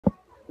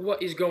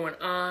What is going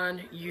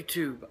on,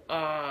 YouTube?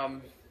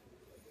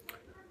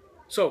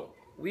 So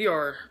we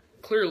are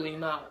clearly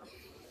not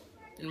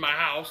in my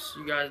house.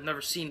 You guys have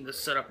never seen this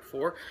setup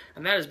before,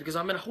 and that is because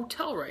I'm in a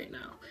hotel right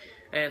now.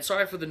 And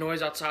sorry for the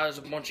noise outside. There's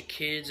a bunch of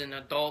kids and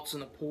adults in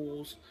the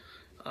pools.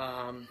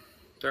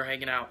 They're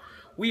hanging out.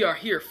 We are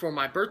here for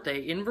my birthday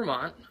in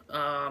Vermont.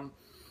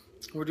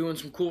 We're doing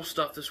some cool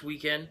stuff this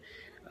weekend.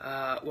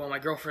 Well, my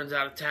girlfriend's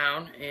out of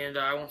town, and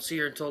I won't see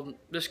her until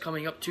this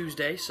coming up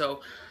Tuesday,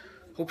 so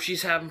hope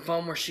she's having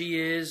fun where she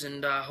is,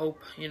 and hope,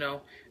 you know,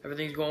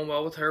 everything's going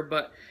well with her.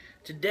 But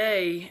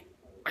today,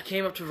 I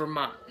came up to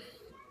Vermont,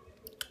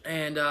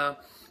 and now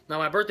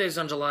my birthday is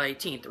on July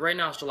 18th. Right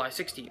now, it's July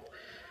 16th.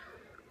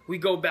 We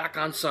go back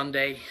on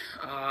Sunday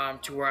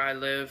to where I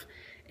live,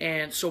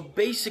 and so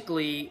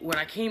basically, when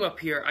I came up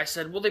here, I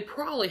said, well, they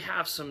probably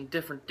have some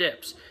different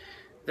dips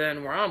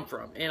than where I'm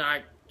from, and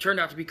I turned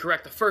out to be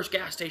correct. The first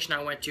gas station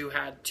I went to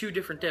had 2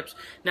 different dips.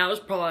 Now there's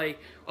probably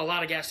a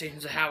lot of gas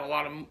stations that have a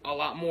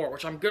lot more,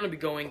 which I'm going to be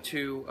going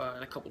to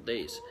in a couple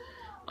days,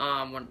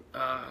 on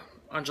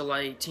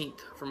July 18th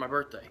for my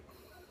birthday.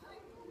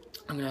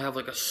 I'm going to have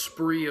like a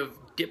spree of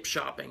dip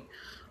shopping.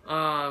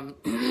 And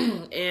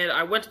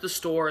I went to the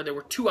store. There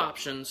were 2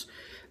 options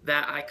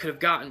that I could have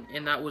gotten,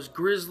 and that was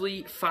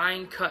Grizzly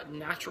Fine Cut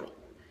Natural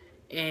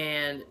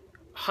and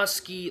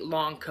Husky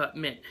Long Cut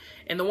Mint.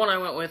 And the one I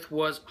went with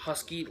was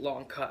Husky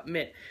Long Cut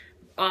Mint.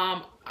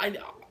 I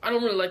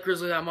don't really like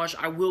Grizzly that much.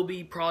 I will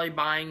be probably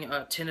buying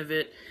a tin of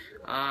it,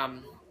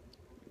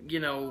 you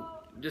know,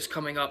 just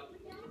coming up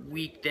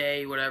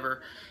weekday,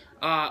 whatever.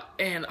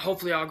 And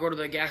hopefully I'll go to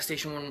the gas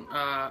station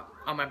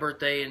on my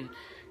birthday and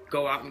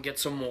go out and get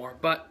some more.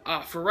 But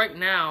for right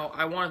now,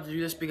 I wanted to do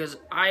this because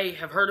I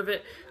have heard of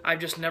it. I've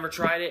just never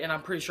tried it, and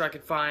I'm pretty sure I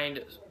could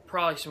find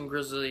probably some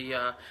Grizzly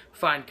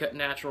Fine Cut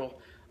Natural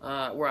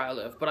where I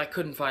live, but I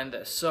couldn't find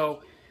this.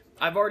 So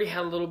I've already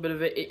had a little bit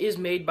of it. It is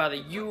made by the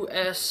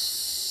U.S.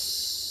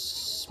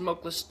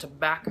 Smokeless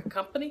Tobacco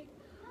Company,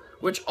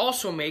 which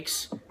also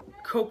makes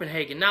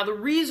Copenhagen. Now the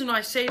reason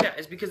I say that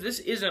is because this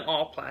isn't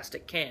all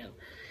plastic can.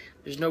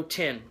 There's no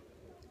tin.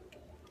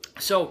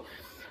 So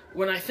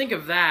when I think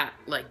of that,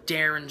 like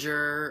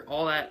Derringer,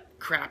 all that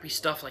crappy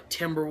stuff like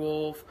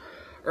Timberwolf,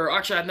 or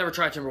actually I've never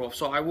tried Timberwolf,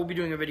 so I will be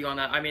doing a video on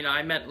that. I mean,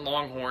 I meant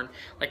Longhorn.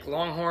 Like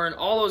Longhorn,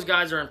 all those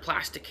guys are in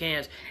plastic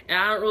cans, and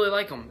I don't really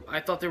like them.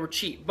 I thought they were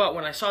cheap. But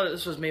when I saw that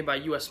this was made by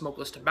U.S.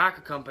 Smokeless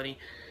Tobacco Company,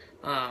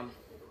 I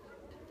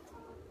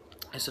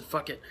said,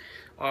 fuck it.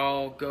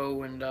 I'll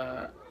go and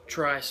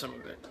try some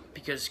of it,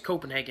 because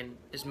Copenhagen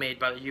is made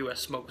by the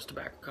U.S. Smokeless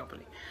Tobacco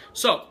Company.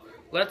 So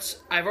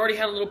I've already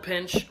had a little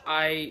pinch.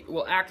 I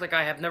will act like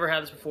I have never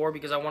had this before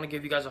because I want to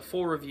give you guys a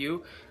full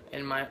review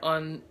and my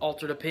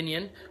unaltered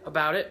opinion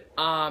about it.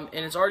 And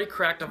it's already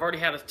cracked. I've already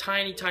had a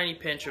tiny, tiny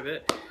pinch of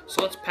it.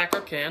 So let's pack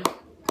our can.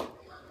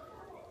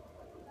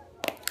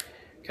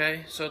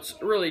 Okay, so it's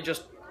really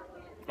just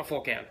a full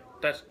can.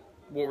 That's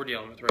what we're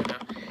dealing with right now.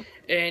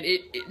 And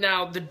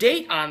now the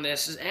date on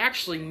this is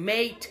actually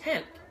May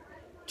 10th,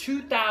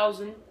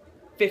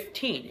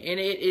 2015. And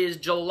it is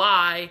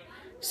July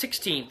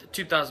 16th,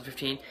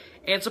 2015,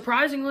 and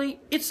surprisingly,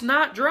 it's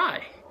not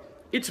dry.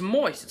 It's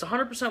moist. It's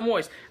 100%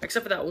 moist,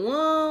 except for that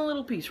one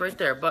little piece right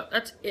there, but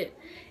that's it.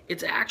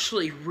 It's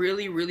actually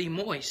really, really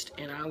moist,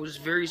 and I was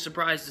very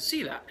surprised to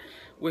see that,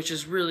 which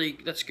is really,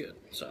 that's good.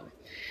 So,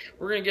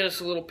 we're going to get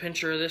us a little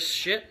pincher of this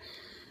shit.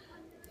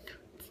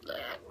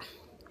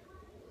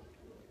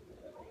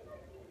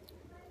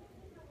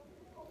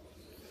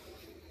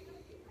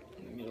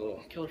 Get a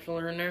little killer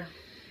filler in there,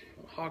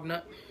 a hog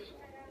nut.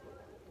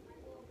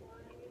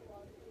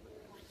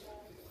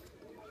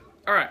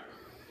 Alright,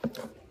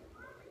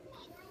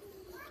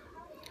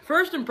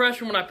 first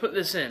impression when I put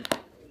this in,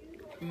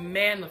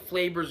 man, the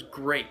flavor's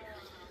great.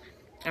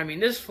 I mean,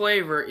 this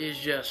flavor is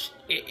just,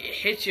 it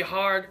hits you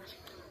hard,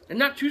 and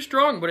not too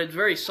strong, but it's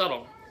very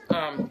subtle.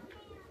 It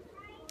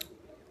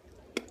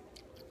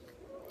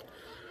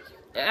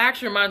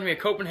actually reminds me of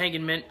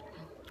Copenhagen Mint,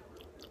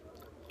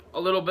 a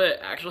little bit,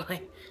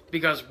 actually,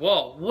 because,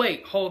 whoa,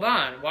 wait, hold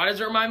on, why does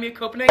it remind me of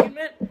Copenhagen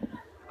Mint?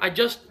 I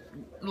just,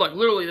 like,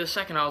 literally this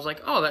second, I was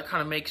like, oh, that kind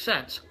of makes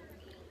sense.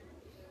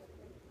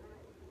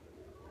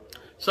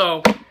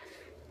 So,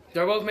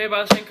 they're both made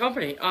by the same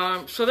company.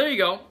 So there you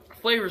go.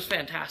 Flavor's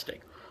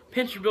fantastic.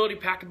 Pinchability,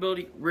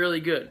 packability,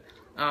 really good.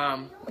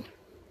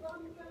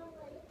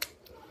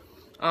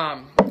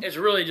 It's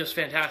really just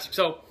fantastic.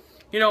 So,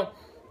 you know,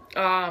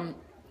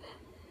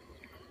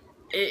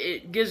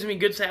 it gives me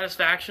good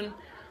satisfaction.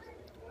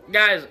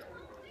 Guys,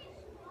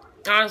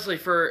 honestly,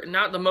 for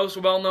not the most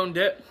well-known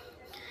dip,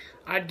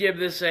 I'd give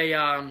this a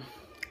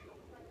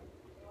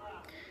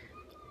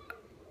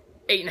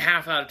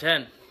 8.5 out of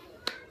 10.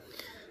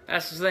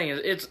 That's the thing,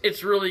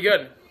 it's really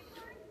good.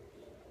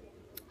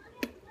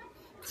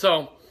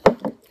 So,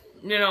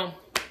 you know,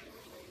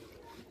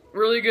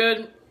 really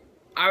good.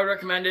 I would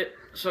recommend it.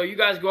 So you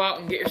guys go out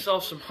and get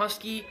yourself some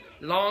Husky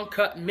Long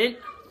Cut Mint,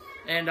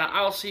 and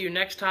I'll see you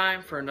next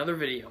time for another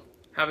video.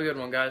 Have a good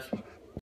one, guys.